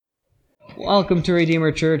Welcome to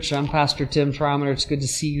Redeemer Church. I'm Pastor Tim Trommater. It's good to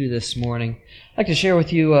see you this morning. I'd like to share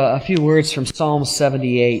with you a few words from Psalm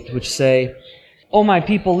 78, which say, "O my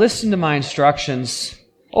people, listen to my instructions.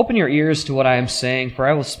 Open your ears to what I am saying, for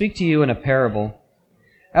I will speak to you in a parable.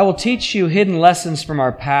 I will teach you hidden lessons from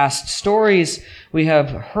our past, stories we have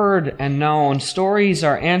heard and known, stories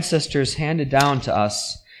our ancestors handed down to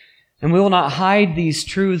us. And we will not hide these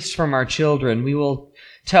truths from our children. We will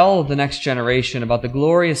tell the next generation about the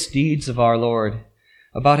glorious deeds of our Lord,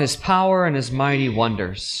 about His power and His mighty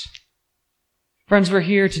wonders." Friends, we're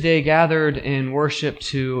here today gathered in worship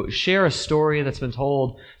to share a story that's been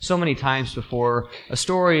told so many times before, a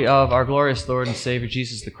story of our glorious Lord and Savior,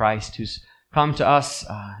 Jesus the Christ, who's come to us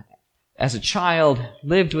as a child,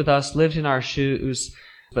 lived with us, lived in our shoes,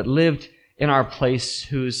 but lived in our place,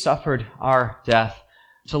 who suffered our death,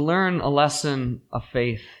 to learn a lesson of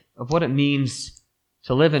faith, of what it means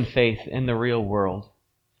to live in faith in the real world.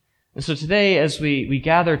 And so today, as we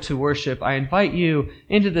gather to worship, I invite you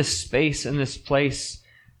into this space and this place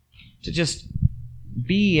to just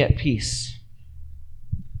be at peace,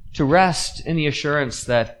 to rest in the assurance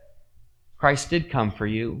that Christ did come for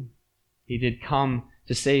you. He did come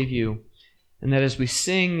to save you. And that as we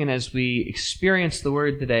sing and as we experience the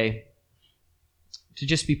Word today, to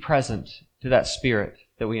just be present to that Spirit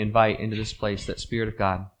that we invite into this place, that Spirit of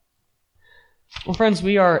God. Well, friends,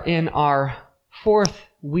 we are in our fourth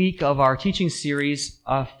week of our teaching series,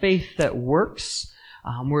 Faith That Works.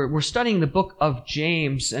 We're studying the book of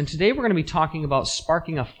James, and today we're going to be talking about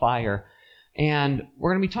sparking a fire. And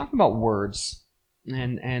we're going to be talking about words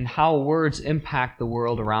and how words impact the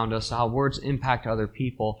world around us, how words impact other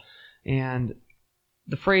people. And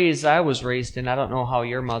the phrase I was raised in, I don't know how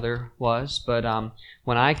your mother was, but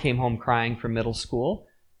when I came home crying from middle school,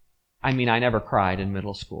 I never cried in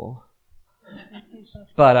middle school.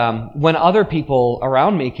 But when other people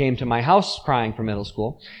around me came to my house crying from middle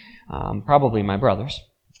school, probably my brothers,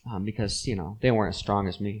 because, they weren't as strong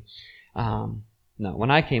as me. No,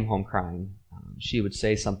 when I came home crying, she would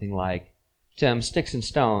say something like, "Tim, sticks and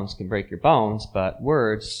stones can break your bones, but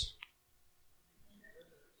words,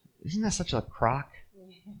 isn't that such a crock?"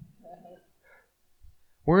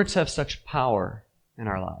 Words have such power in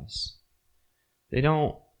our lives. They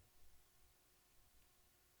don't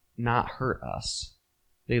not hurt us.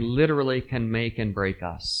 They literally can make and break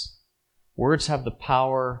us. Words have the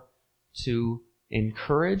power to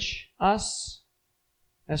encourage us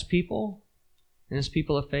as people, and as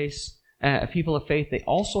people of faith. They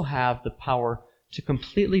also have the power to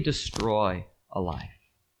completely destroy a life.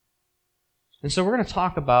 And so we're going to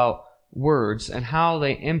talk about words and how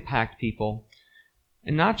they impact people,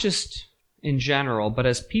 and not just in general, but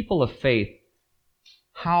as people of faith,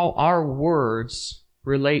 how our words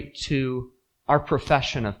relate to our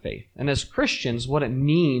profession of faith. And as Christians, what it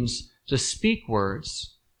means to speak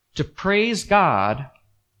words, to praise God,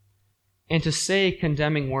 and to say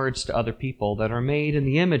condemning words to other people that are made in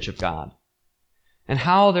the image of God. And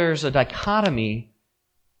how there's a dichotomy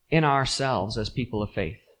in ourselves as people of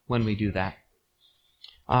faith when we do that.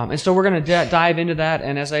 And so we're going to dive into that.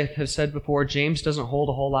 And as I have said before, James doesn't hold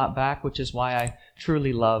a whole lot back, which is why I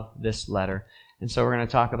truly love this letter. And so we're going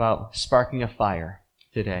to talk about sparking a fire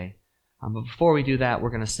today. But before we do that, we're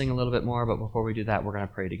going to sing a little bit more. But before we do that, we're going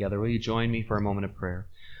to pray together. Will you join me for a moment of prayer?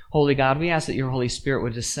 Holy God, we ask that your Holy Spirit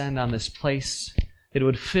would descend on this place, that it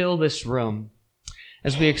would fill this room.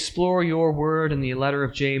 As we explore your word in the letter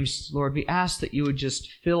of James, Lord, we ask that you would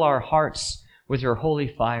just fill our hearts with your holy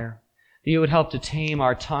fire, that you would help to tame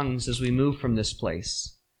our tongues as we move from this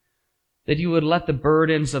place, that you would let the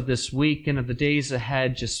burdens of this week and of the days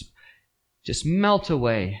ahead just melt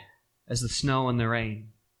away as the snow and the rain,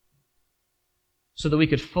 so that we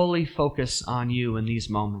could fully focus on you in these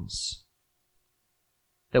moments,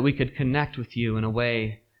 that we could connect with you in a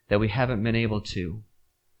way that we haven't been able to,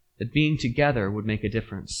 that being together would make a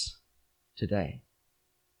difference today.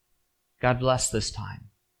 God bless this time.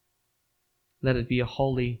 Let it be a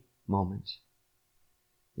holy moment.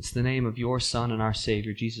 It's the name of your Son and our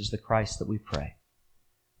Savior, Jesus the Christ, that we pray.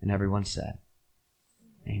 And everyone said,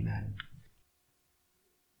 Amen.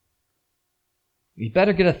 You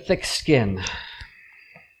better get a thick skin.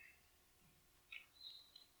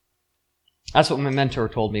 That's what my mentor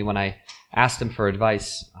told me when I asked him for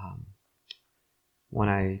advice, when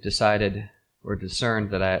I decided or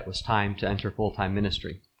discerned that it was time to enter full-time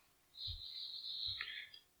ministry.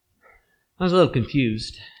 I was a little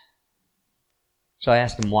confused. So I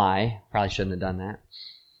asked him why. Probably shouldn't have done that.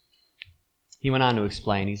 He went on to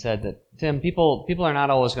explain. He said that, Tim, people are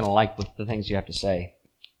not always going to like the things you have to say.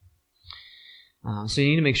 So you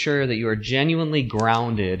need to make sure that you are genuinely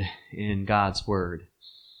grounded in God's Word.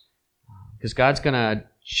 Because God's going to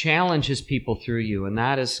challenge his people through you, and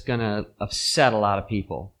that is going to upset a lot of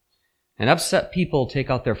people. And upset people take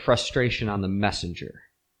out their frustration on the messenger.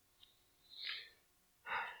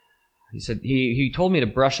 He said, he told me to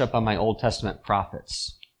brush up on my Old Testament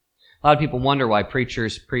prophets. A lot of people wonder why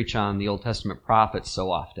preachers preach on the Old Testament prophets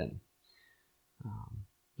so often.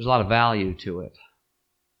 There's a lot of value to it.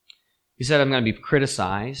 He said I'm going to be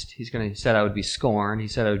criticized. He said I would be scorned. He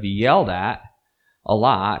said I would be yelled at a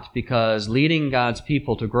lot because leading God's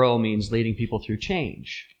people to grow means leading people through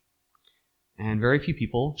change. And very few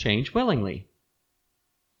people change willingly.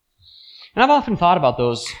 And I've often thought about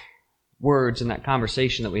those words in that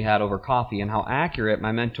conversation that we had over coffee and how accurate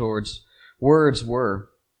my mentor's words were.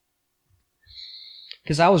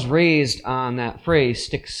 Because I was raised on that phrase,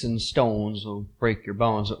 sticks and stones will break your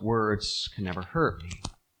bones, but words can never hurt me.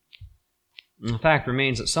 And the fact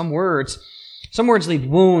remains that some words leave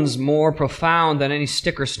wounds more profound than any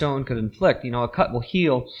stick or stone could inflict. A cut will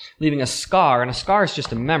heal, leaving a scar, and a scar is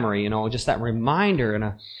just a memory, just that reminder. And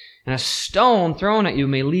a stone thrown at you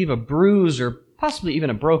may leave a bruise or possibly even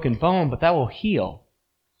a broken bone, but that will heal.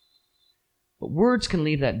 But words can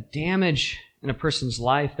leave that damage in a person's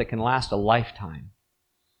life that can last a lifetime.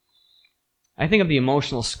 I think of the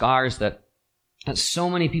emotional scars that so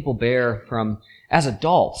many people bear from as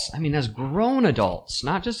adults. As grown adults,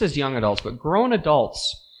 not just as young adults, but grown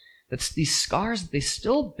adults. That's these scars that they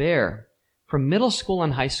still bear from middle school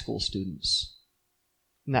and high school students.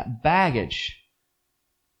 And that baggage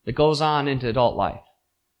that goes on into adult life.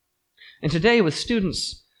 And today, with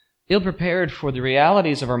students ill-prepared for the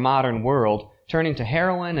realities of our modern world, turning to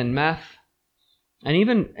heroin and meth, and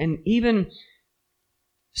even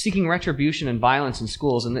seeking retribution and violence in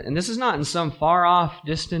schools. And this is not in some far-off,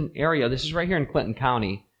 distant area. This is right here in Clinton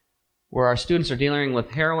County, where our students are dealing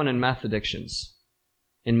with heroin and meth addictions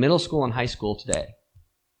in middle school and high school today.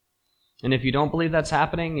 And if you don't believe that's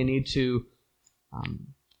happening, you need to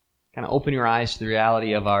kind of open your eyes to the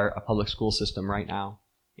reality of our public school system right now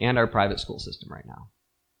and our private school system right now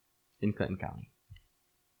in Clinton County.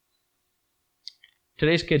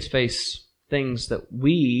 Today's kids face things that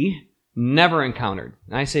we never encountered.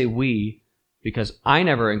 And I say we because I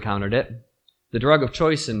never encountered it. The drug of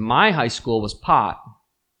choice in my high school was pot,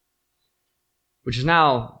 which is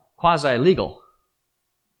now quasi-legal.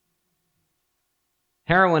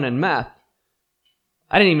 Heroin and meth,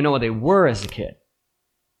 I didn't even know what they were as a kid.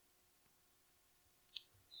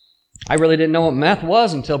 I really didn't know what meth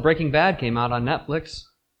was until Breaking Bad came out on Netflix.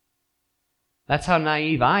 That's how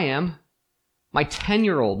naive I am. My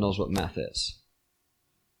 10-year-old knows what meth is.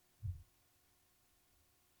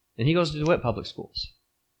 And he goes to DeWitt Public Schools.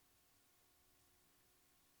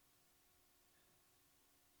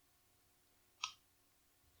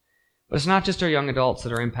 But it's not just our young adults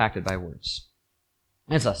that are impacted by words.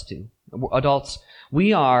 It's us too. Adults,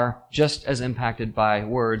 we are just as impacted by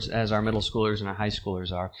words as our middle schoolers and our high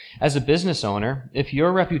schoolers are. As a business owner, if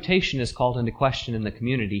your reputation is called into question in the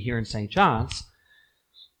community here in St. John's,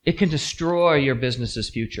 it can destroy your business's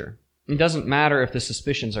future. It doesn't matter if the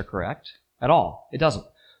suspicions are correct at all. It doesn't.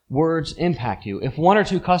 Words impact you. If one or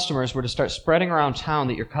two customers were to start spreading around town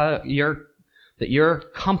that your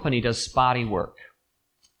company does spotty work,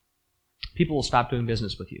 people will stop doing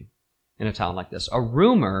business with you in a town like this. A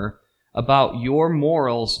rumor about your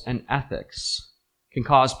morals and ethics can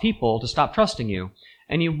cause people to stop trusting you,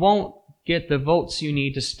 and you won't get the votes you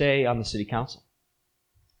need to stay on the city council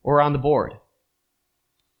or on the board.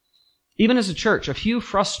 Even as a church, a few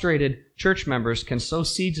frustrated church members can sow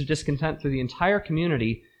seeds of discontent through the entire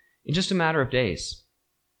community in just a matter of days.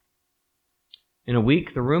 In a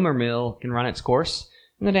week, the rumor mill can run its course,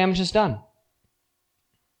 and the damage is done.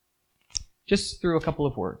 Just through a couple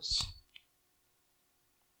of words.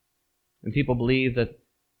 And people believe that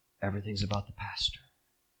everything's about the pastor.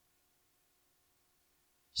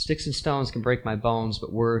 Sticks and stones can break my bones,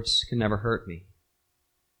 but words can never hurt me.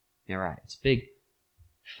 Yeah, right. It's a big,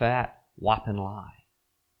 fat, whopping lie.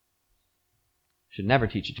 Should never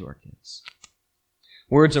teach it to our kids.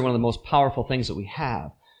 Words are one of the most powerful things that we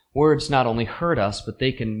have. Words not only hurt us, but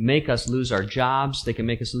they can make us lose our jobs. They can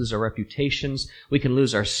make us lose our reputations. We can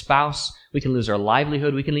lose our spouse. We can lose our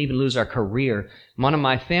livelihood. We can even lose our career. One of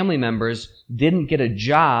my family members didn't get a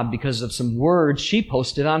job because of some words she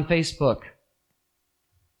posted on Facebook.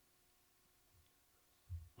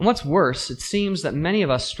 And what's worse, it seems that many of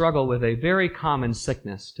us struggle with a very common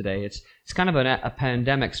sickness today. It's kind of a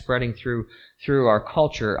pandemic spreading through our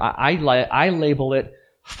culture. I label it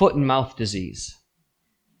foot and mouth disease.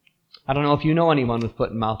 I don't know if you know anyone with foot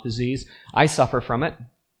and mouth disease. I suffer from it.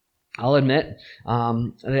 I'll admit.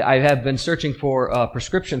 I have been searching for a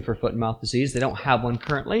prescription for foot and mouth disease. They don't have one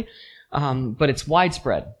currently. but it's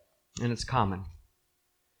widespread and it's common.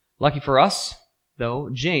 Lucky for us, though,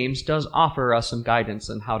 James does offer us some guidance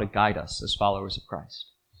on how to guide us as followers of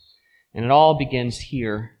Christ. And it all begins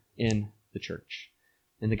here in the church,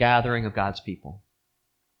 in the gathering of God's people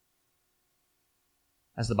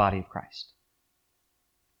as the body of Christ.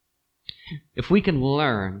 If we can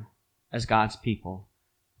learn as God's people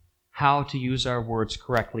how to use our words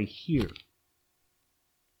correctly here,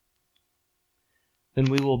 then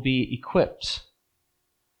we will be equipped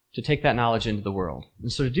to take that knowledge into the world.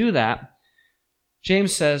 And so to do that,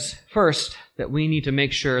 James says, first, that we need to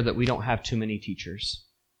make sure that we don't have too many teachers.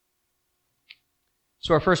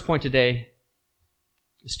 So our first point today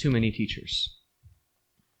is too many teachers.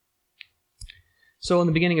 So in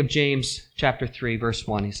the beginning of James chapter 3, verse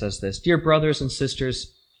 1, he says this, "Dear brothers and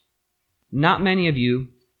sisters, not many of you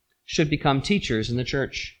should become teachers in the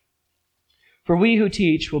church. For we who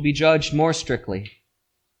teach will be judged more strictly.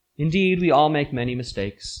 Indeed, we all make many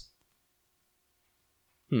mistakes."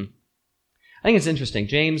 I think it's interesting.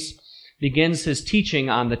 James begins his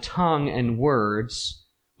teaching on the tongue and words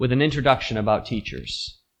with an introduction about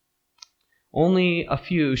teachers. Only a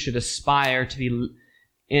few should aspire to be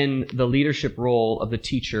in the leadership role of the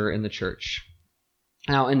teacher in the church.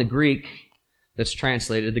 Now, in the Greek that's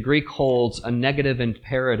translated, the Greek holds a negative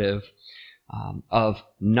imperative of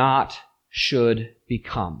not, should,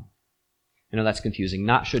 become. I know that's confusing.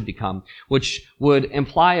 Not, should, become, which would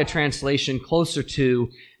imply a translation closer to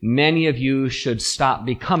many of you should stop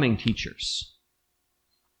becoming teachers.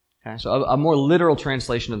 Okay, so a more literal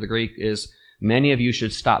translation of the Greek is many of you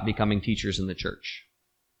should stop becoming teachers in the church.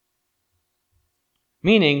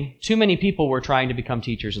 Meaning, too many people were trying to become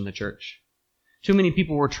teachers in the church. Too many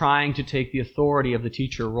people were trying to take the authority of the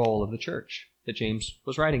teacher role of the church that James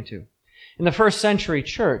was writing to. In the first century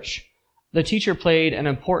church, the teacher played an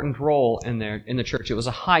important role in the church. It was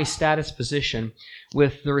a high status position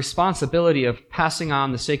with the responsibility of passing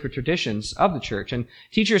on the sacred traditions of the church. And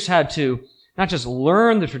teachers had to not just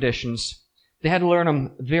learn the traditions, they had to learn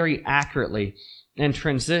them very accurately and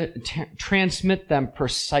transmit them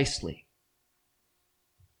precisely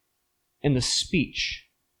in the speech.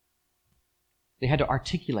 They had to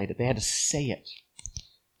articulate it. They had to say it.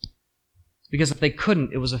 Because if they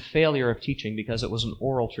couldn't, it was a failure of teaching because it was an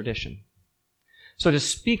oral tradition. So to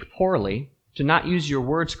speak poorly, to not use your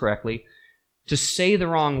words correctly, to say the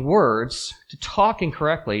wrong words, to talk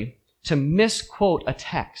incorrectly, to misquote a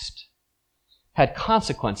text had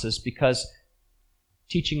consequences because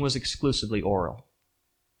teaching was exclusively oral.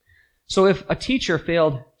 So if a teacher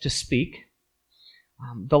failed to speak,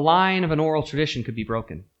 the line of an oral tradition could be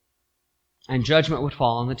broken. And judgment would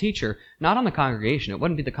fall on the teacher, not on the congregation. It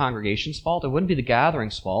wouldn't be the congregation's fault. It wouldn't be the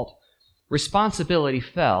gathering's fault. Responsibility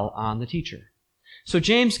fell on the teacher. So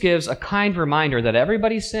James gives a kind reminder that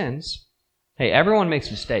everybody sins. Hey, everyone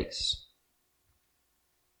makes mistakes.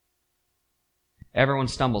 Everyone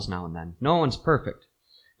stumbles now and then. No one's perfect.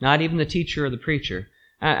 Not even the teacher or the preacher.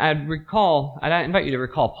 I'd invite you to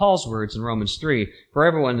recall Paul's words in Romans 3. For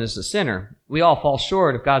everyone is a sinner. We all fall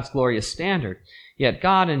short of God's glorious standard. Yet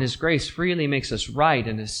God in His grace freely makes us right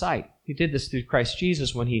in His sight. He did this through Christ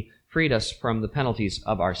Jesus when He freed us from the penalties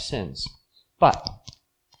of our sins. But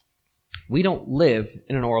we don't live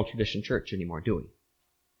in an oral tradition church anymore, do we?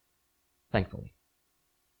 Thankfully.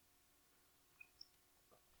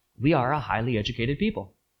 We are a highly educated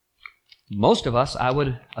people. Most of us, I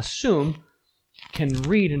would assume, can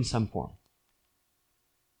read in some form.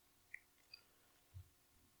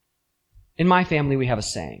 In my family, we have a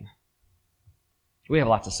saying. We have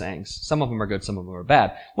lots of sayings. Some of them are good, some of them are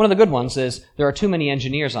bad. One of the good ones is, there are too many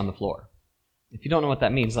engineers on the floor. If you don't know what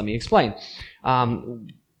that means, let me explain.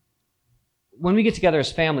 When we get together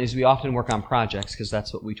as families, we often work on projects because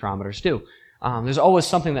that's what we Trommaters do. There's always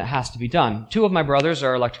something that has to be done. Two of my brothers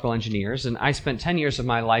are electrical engineers, and I spent 10 years of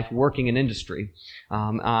my life working in industry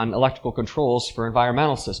on electrical controls for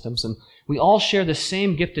environmental systems, and we all share the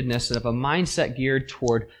same giftedness of a mindset geared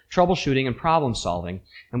toward troubleshooting and problem solving,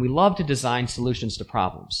 and we love to design solutions to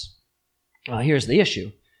problems. Here's the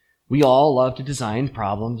issue. We all love to design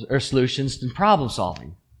problems or solutions to problem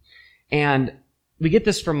solving. And we get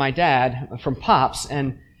this from my dad, from Pops,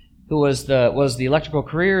 and who was the electrical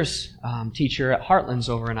careers teacher at Heartlands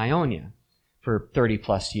over in Ionia for 30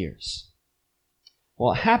 plus years. Well,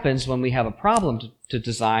 what happens when we have a problem to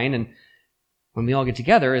design and when we all get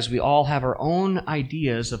together is we all have our own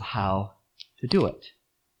ideas of how to do it.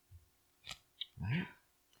 Right?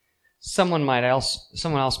 Someone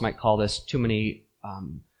else might call this too many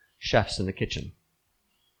chefs in the kitchen.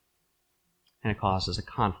 And it causes a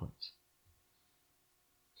conflict.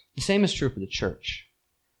 The same is true for the church.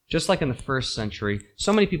 Just like in the first century,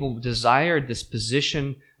 so many people desired this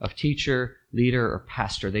position of teacher, leader, or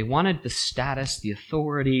pastor. They wanted the status, the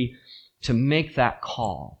authority to make that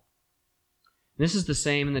call. This is the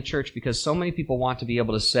same in the church because so many people want to be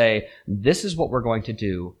able to say, this is what we're going to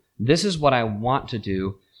do. This is what I want to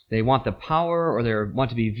do. They want the power, or they want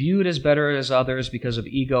to be viewed as better as others because of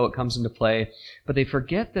ego. It comes into play. But they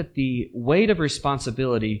forget that the weight of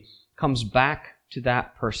responsibility comes back to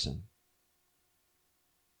that person.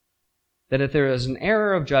 That if there is an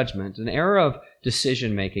error of judgment, an error of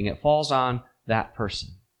decision-making, it falls on that person.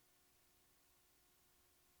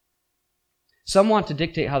 Some want to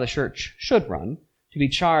dictate how the church should run, to be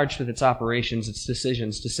charged with its operations, its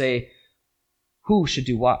decisions, to say who should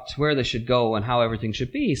do what, where they should go, and how everything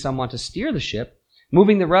should be. Some want to steer the ship,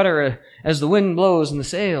 moving the rudder as the wind blows in the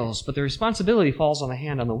sails, but the responsibility falls on the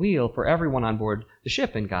hand on the wheel for everyone on board the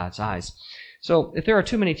ship in God's eyes. So if there are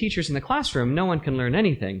too many teachers in the classroom, no one can learn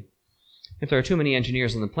anything. If there are too many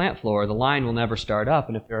engineers on the plant floor, the line will never start up,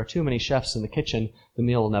 and if there are too many chefs in the kitchen, the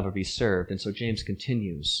meal will never be served. And so James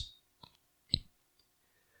continues.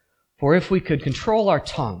 For if we could control our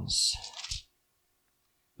tongues,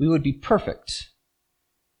 we would be perfect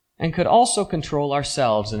and could also control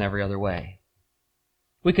ourselves in every other way.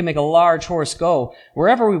 We can make a large horse go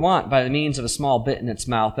wherever we want by the means of a small bit in its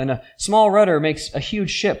mouth, and a small rudder makes a huge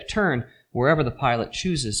ship turn wherever the pilot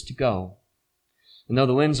chooses to go. And though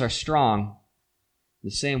the winds are strong, in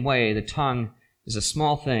the same way the tongue is a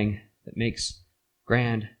small thing that makes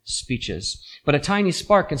grand speeches. But a tiny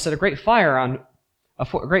spark can set a great forest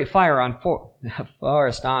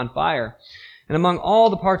on fire. And among all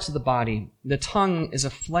the parts of the body, the tongue is a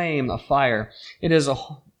flame of fire. It is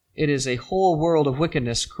a whole world of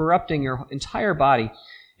wickedness, corrupting your entire body.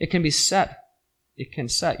 It can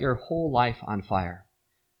set your whole life on fire.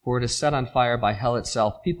 For it is set on fire by hell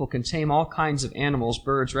itself. People can tame all kinds of animals,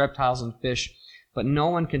 birds, reptiles, and fish, but no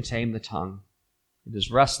one can tame the tongue. It is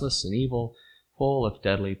restless and evil, full of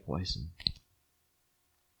deadly poison.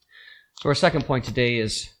 So our second point today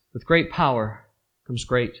is, with great power comes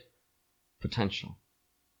great potential.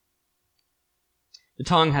 The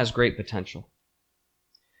tongue has great potential.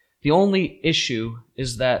 The only issue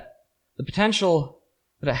is that the potential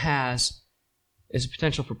that it has is a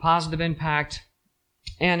potential for positive impact,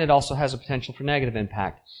 and it also has a potential for negative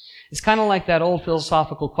impact. It's kind of like that old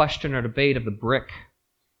philosophical question or debate of the brick.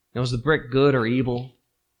 Is the brick good or evil?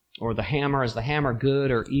 Or is the hammer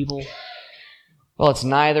good or evil? Well, it's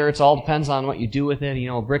neither. It all depends on what you do with it.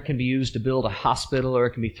 A brick can be used to build a hospital, or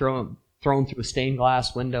it can be thrown through a stained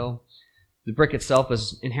glass window. The brick itself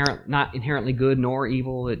is not inherently good nor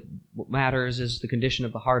evil. What matters is the condition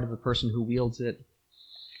of the heart of the person who wields it.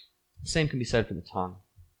 The same can be said for the tongue.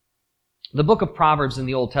 The book of Proverbs in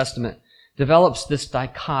the Old Testament develops this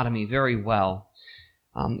dichotomy very well.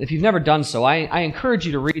 If you've never done so, I encourage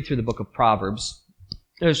you to read through the book of Proverbs.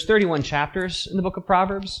 There's 31 chapters in the book of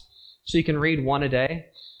Proverbs, so you can read one a day.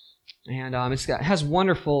 And it has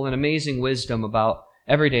wonderful and amazing wisdom about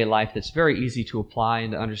everyday life that's very easy to apply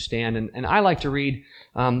and to understand. And I like to read,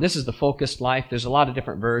 this is the Focused Life. There's a lot of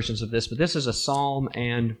different versions of this, but this is a Psalm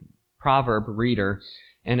and Proverb reader.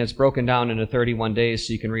 And it's broken down into 31 days,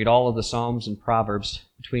 so you can read all of the Psalms and Proverbs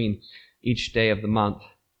between each day of the month.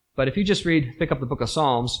 But if you just pick up the book of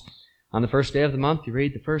Psalms, on the first day of the month, you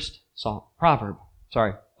read the first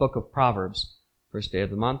book of Proverbs. First day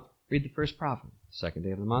of the month, read the first proverb. Second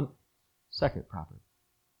day of the month, second proverb.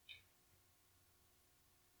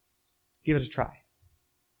 Give it a try.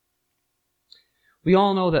 We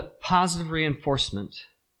all know that positive reinforcement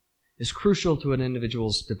is crucial to an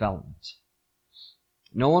individual's development.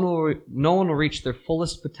 No one will reach their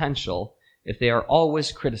fullest potential if they are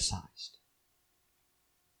always criticized.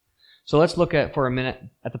 So let's look for a minute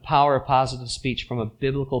at the power of positive speech from a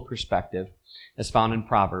biblical perspective as found in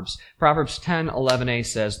Proverbs. Proverbs 10:11a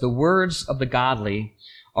says, "The words of the godly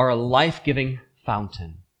are a life-giving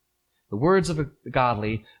fountain." The words of the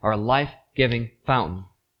godly are a life-giving fountain.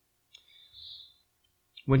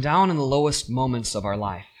 When down in the lowest moments of our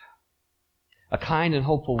life, a kind and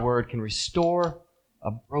hopeful word can restore a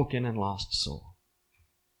broken and lost soul.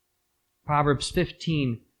 Proverbs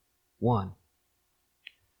 15:1.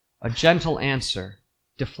 A gentle answer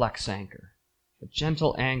deflects anger. A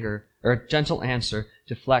gentle answer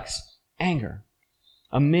deflects anger.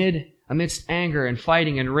 Amidst anger and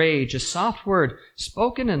fighting and rage, a soft word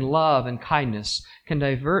spoken in love and kindness can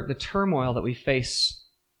divert the turmoil that we face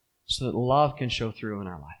so that love can show through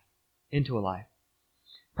into a life.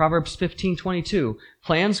 Proverbs 15:22.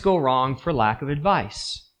 Plans go wrong for lack of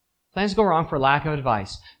advice. Plans go wrong for lack of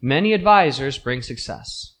advice. Many advisors bring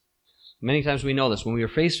success. Many times we know this. When we are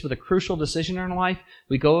faced with a crucial decision in our life,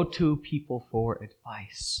 we go to people for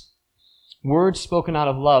advice. Words spoken out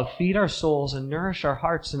of love feed our souls and nourish our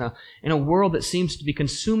hearts in a world that seems to be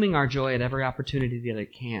consuming our joy at every opportunity that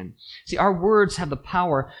it can. See, our words have the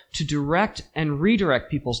power to direct and redirect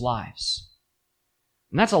people's lives.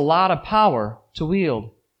 And that's a lot of power to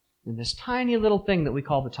wield in this tiny little thing that we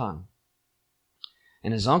call the tongue.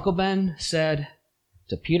 And as Uncle Ben said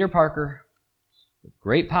to Peter Parker, with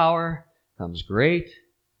great power comes great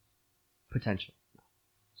potential.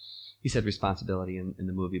 He said responsibility in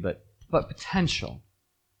the movie, but potential.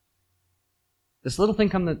 This little thing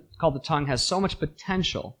called the tongue has so much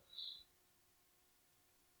potential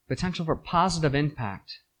for positive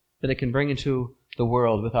impact that it can bring into the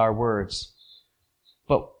world with our words.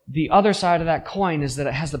 But the other side of that coin is that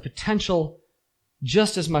it has the potential,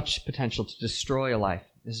 just as much potential to destroy a life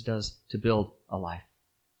as it does to build a life,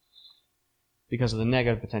 because of the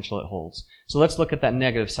negative potential it holds. So let's look at that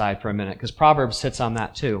negative side for a minute, because Proverbs hits on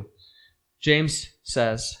that too. James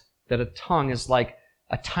says that a tongue is like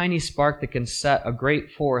a tiny spark that can set a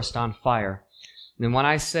great forest on fire. And when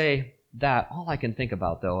I say that, all I can think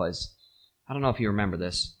about, though, is, I don't know if you remember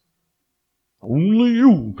this, only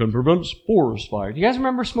you can prevent forest fire. Do you guys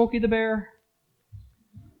remember Smokey the Bear?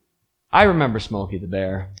 I remember Smokey the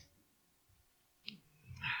Bear.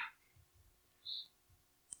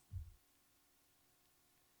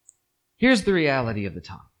 Here's the reality of the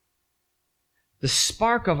tongue. The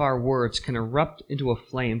spark of our words can erupt into a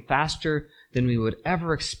flame faster than we would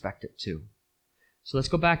ever expect it to. So let's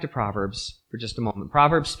go back to Proverbs for just a moment.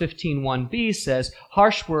 Proverbs 15:1b says,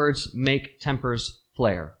 harsh words make tempers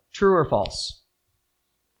flare. True or false?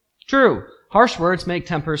 True. Harsh words make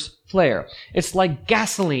tempers flare. It's like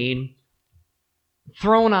gasoline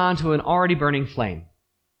thrown onto an already burning flame.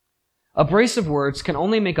 Abrasive words can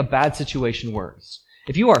only make a bad situation worse.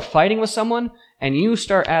 If you are fighting with someone and you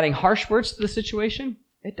start adding harsh words to the situation,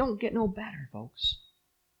 it don't get no better, folks.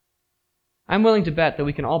 I'm willing to bet that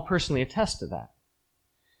we can all personally attest to that.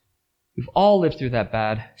 We've all lived through that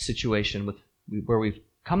bad situation where we've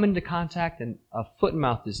come into contact and a foot and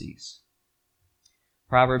mouth disease.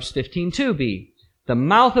 Proverbs 15:2b, the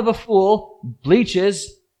mouth of a fool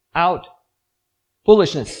belches out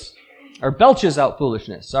foolishness.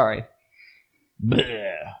 Sorry.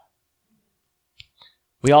 Bleh.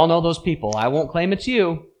 We all know those people. I won't claim it's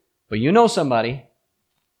you, but you know somebody.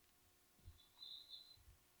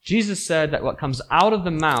 Jesus said that what comes out of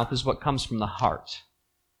the mouth is what comes from the heart.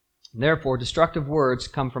 Therefore, destructive words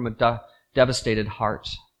come from a devastated heart.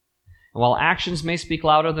 And while actions may speak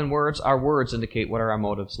louder than words, our words indicate where our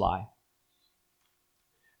motives lie.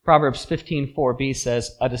 Proverbs 15:4b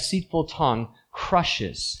says, a deceitful tongue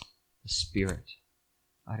crushes the spirit.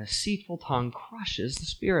 A deceitful tongue crushes the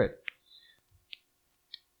spirit.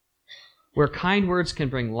 Where kind words can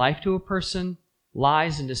bring life to a person,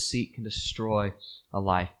 lies and deceit can destroy a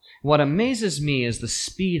life. What amazes me is the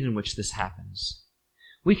speed in which this happens.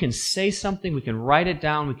 We can say something, we can write it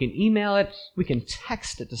down, we can email it, we can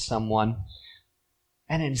text it to someone,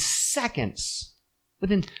 and in seconds,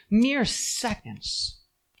 within mere seconds,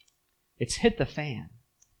 it's hit the fan.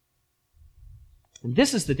 And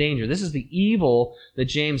this is the danger. This is the evil that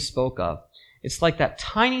James spoke of. It's like that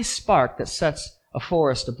tiny spark that sets a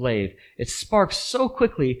forest ablaze. It sparks so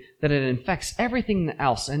quickly that it infects everything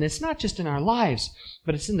else. And it's not just in our lives,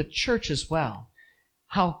 but it's in the church as well.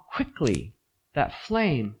 How quickly that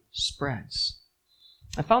flame spreads.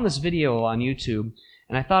 I found this video on YouTube,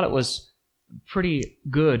 and I thought it was a pretty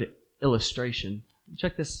good illustration.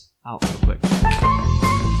 Check this out real quick.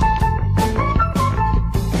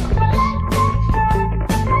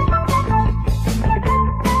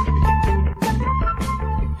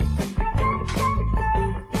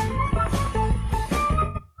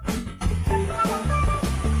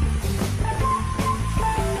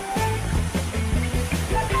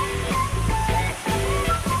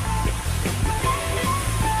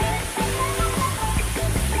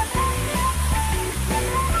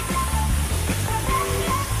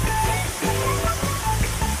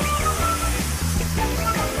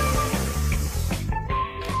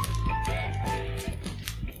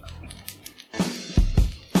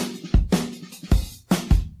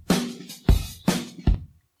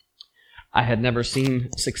 I had never seen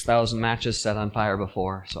 6,000 matches set on fire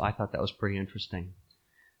before, so I thought that was pretty interesting.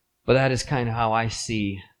 But that is kind of how I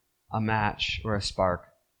see a match or a spark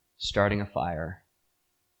starting a fire.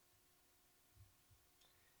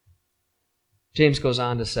 James goes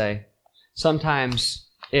on to say, sometimes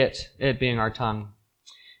it being our tongue,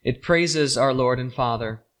 it praises our Lord and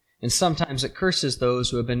Father, And sometimes it curses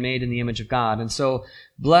those who have been made in the image of God. And so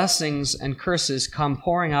blessings and curses come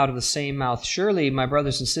pouring out of the same mouth. Surely, my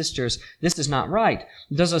brothers and sisters, this is not right.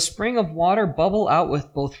 Does a spring of water bubble out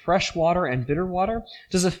with both fresh water and bitter water?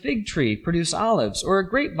 Does a fig tree produce olives, or a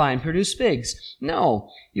grapevine produce figs?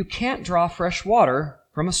 No, you can't draw fresh water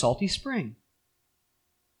from a salty spring.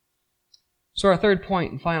 So our third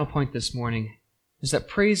point and final point this morning is that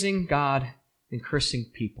praising God and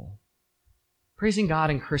cursing people. Praising God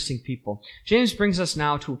and cursing people. James brings us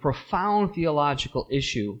now to a profound theological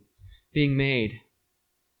issue being made,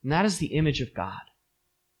 and that is the image of God,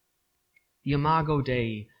 the imago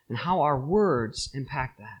Dei, and how our words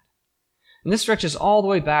impact that. And this stretches all the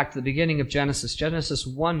way back to the beginning of Genesis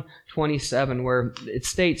 1:27, where it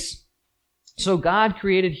states, "So God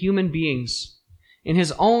created human beings. In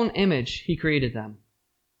His own image He created them.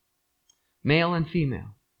 Male and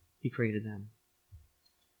female He created them."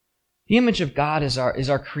 The image of God is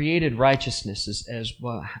our created righteousness,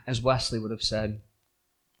 as Wesley would have said.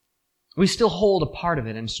 We still hold a part of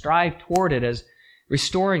it and strive toward it as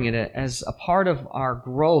restoring it as a part of our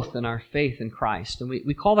growth and our faith in Christ. And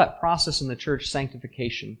we call that process in the church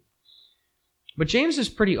sanctification. But James is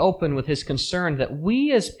pretty open with his concern that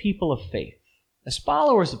we as people of faith, as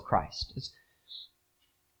followers of Christ,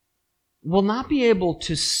 will not be able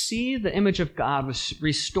to see the image of God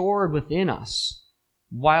restored within us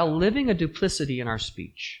while living a duplicity in our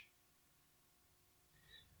speech.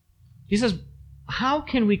 He says, how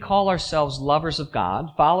can we call ourselves lovers of God,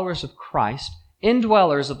 followers of Christ,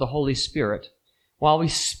 indwellers of the Holy Spirit, while we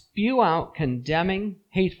spew out condemning,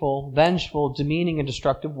 hateful, vengeful, demeaning, and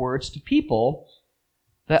destructive words to people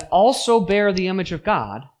that also bear the image of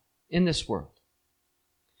God in this world?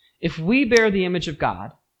 If we bear the image of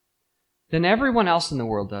God, then everyone else in the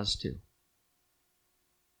world does too.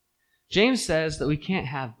 James says that we can't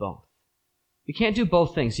have both. You can't do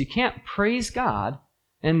both things. You can't praise God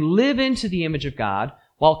and live into the image of God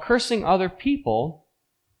while cursing other people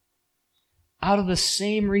out of the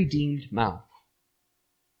same redeemed mouth.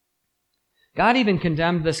 God even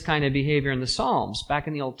condemned this kind of behavior in the Psalms. Back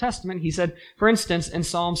in the Old Testament, He said, for instance, in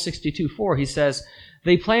Psalm 62:4, He says,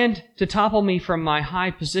 "They planned to topple me from my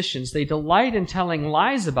high positions. They delight in telling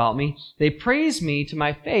lies about me. They praise me to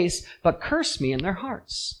my face, but curse me in their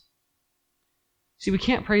hearts." See, we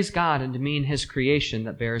can't praise God and demean His creation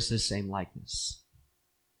that bears His same likeness.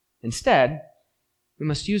 Instead, we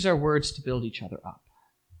must use our words to build each other up.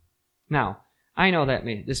 Now, I know that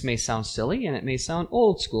this may sound silly and it may sound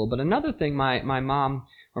old school, but another thing my mom,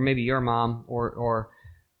 or maybe your mom, or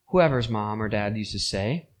whoever's mom or dad used to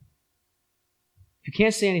say, if you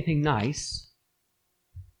can't say anything nice,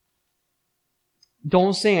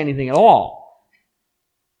 don't say anything at all.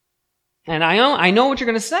 And I know what you're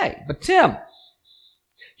going to say, but Tim,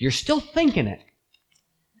 you're still thinking it.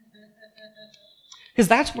 Because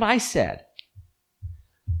that's what I said.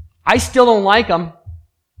 I still don't like them.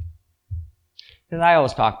 Because I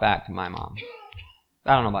always talk back to my mom.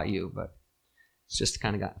 I don't know about you, but it's just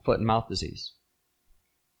kind of got foot and mouth disease.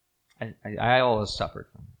 I always suffered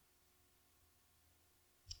from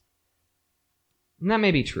it. And that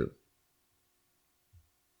may be true.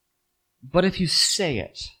 But if you say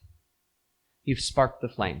it, you've sparked the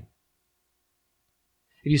flame.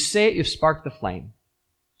 If you say it, you've sparked the flame.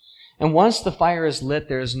 And once the fire is lit,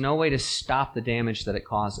 there is no way to stop the damage that it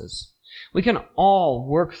causes. We can all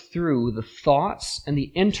work through the thoughts and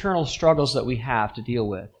the internal struggles that we have to deal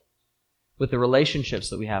with the relationships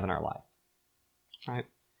that we have in our life. Right?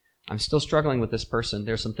 I'm still struggling with this person.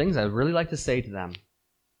 There's some things I'd really like to say to them,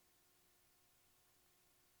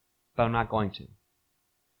 but I'm not going to.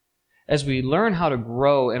 As we learn how to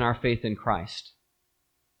grow in our faith in Christ,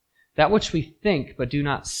 that which we think but do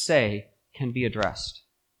not say can be addressed.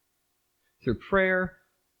 Through prayer,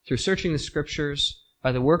 through searching the Scriptures,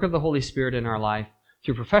 by the work of the Holy Spirit in our life,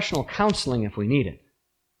 through professional counseling if we need it.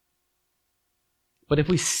 But if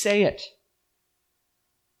we say it,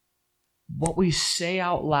 what we say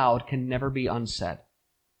out loud can never be unsaid.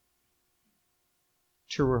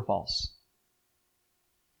 True or false?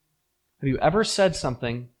 Have you ever said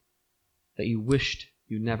something that you wished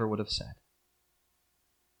you never would have said?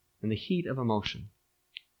 In the heat of emotion.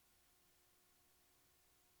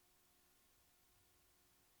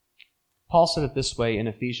 Paul said it this way in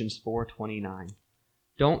Ephesians 4:29.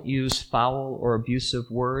 Don't use foul or abusive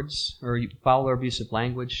words or foul or abusive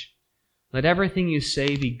language. Let everything you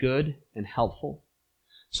say be good and helpful,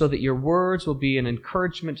 so that your words will be an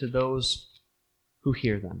encouragement to those who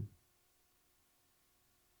hear them.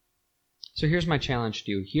 So here's my challenge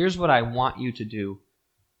to you. Here's what I want you to do,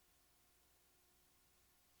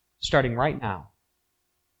 starting right now.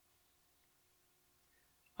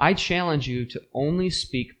 I challenge you to only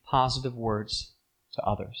speak positive words to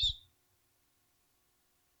others.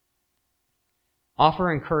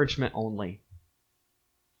 Offer encouragement only.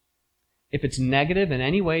 If it's negative in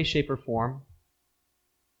any way, shape, or form,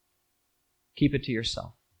 keep it to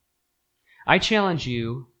yourself. I challenge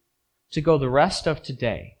you to go the rest of the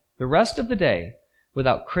day,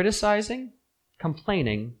 without criticizing,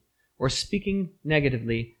 complaining, or speaking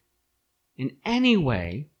negatively in any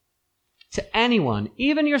way to anyone,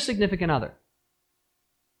 even your significant other.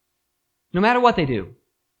 No matter what they do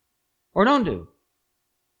or don't do.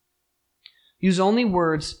 Use only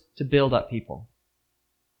words to build up people.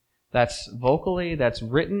 That's vocally, that's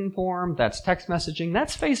written form, that's text messaging,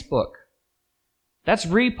 that's Facebook. That's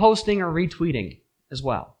reposting or retweeting as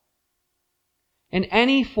well. In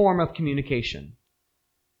any form of communication,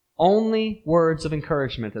 only words of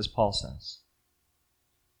encouragement, as Paul says.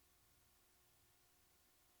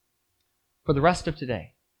 For the rest of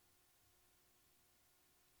today.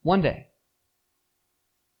 One day.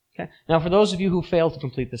 Okay. Now, for those of you who failed to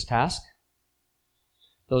complete this task,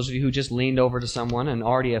 those of you who just leaned over to someone and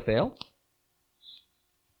already have failed,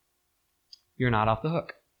 you're not off the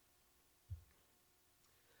hook.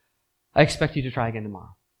 I expect you to try again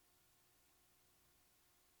tomorrow.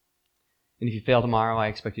 And if you fail tomorrow, I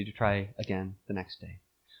expect you to try again the next day.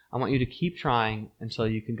 I want you to keep trying until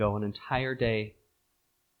you can go an entire day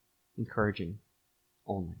encouraging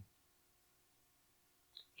only.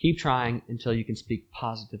 Keep trying until you can speak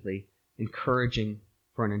positively, encouraging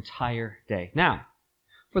for an entire day. Now,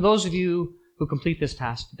 for those of you who complete this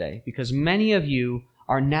task today, because many of you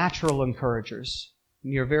are natural encouragers,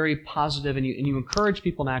 and you're very positive and you encourage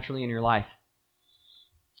people naturally in your life,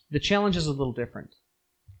 the challenge is a little different.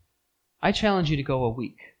 I challenge you to go a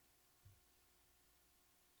week,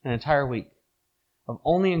 an entire week, of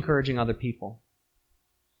only encouraging other people.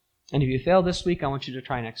 And if you fail this week, I want you to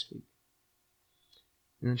try next week.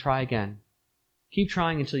 And then try again. Keep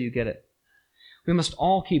trying until you get it. We must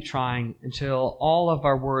all keep trying until all of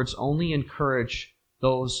our words only encourage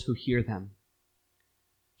those who hear them.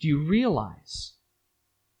 Do you realize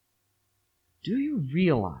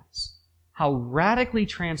how radically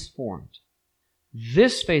transformed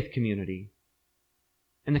this faith community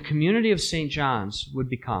and the community of St. John's would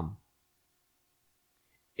become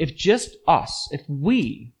if just us, if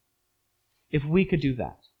we could do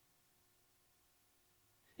that?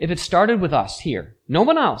 If it started with us here, no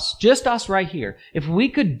one else, just us right here, if we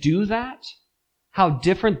could do that, how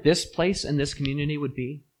different this place and this community would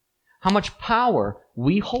be? How much power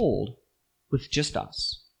we hold with just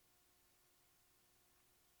us.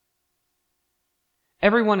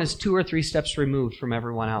 Everyone is 2 or 3 steps removed from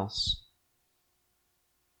everyone else.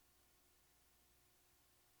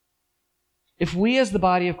 If we as the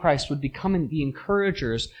body of Christ would become the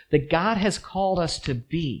encouragers that God has called us to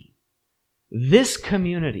be, this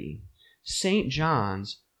community, St.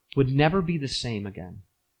 John's, would never be the same again.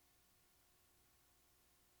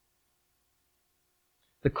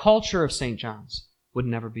 The culture of St. John's would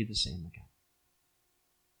never be the same again.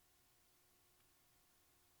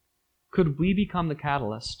 Could we become the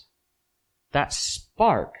catalyst, that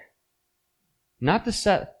spark, not to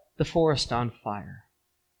set the forest on fire,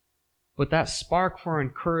 but that spark for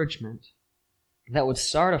encouragement that would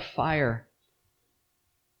start a fire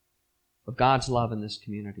of God's love in this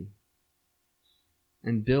community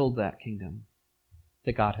and build that kingdom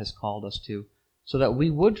that God has called us to, so that we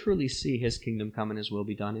would truly see His kingdom come and His will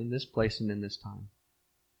be done in this place and in this time?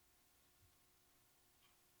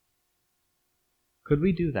 Could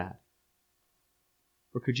we do that?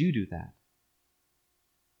 Or could you do that?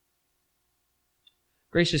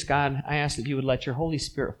 Gracious God, I ask that you would let your Holy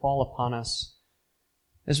Spirit fall upon us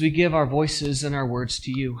as we give our voices and our words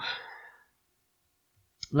to you.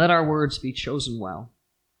 Let our words be chosen well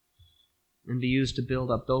and be used to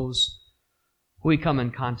build up those who we come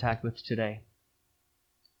in contact with today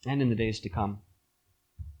and in the days to come.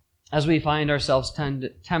 As we find ourselves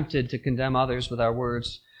tempted to condemn others with our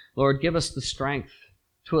words, Lord, give us the strength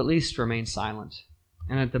to at least remain silent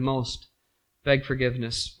and at the most beg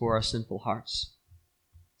forgiveness for our sinful hearts.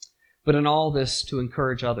 But in all this, to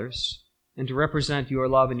encourage others and to represent your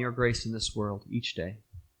love and your grace in this world each day.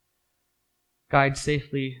 Guide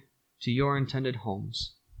safely to your intended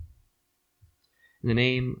homes. In the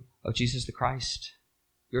name of Jesus the Christ,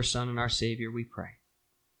 your Son and our Savior, we pray.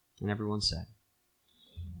 And everyone said,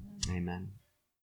 Amen.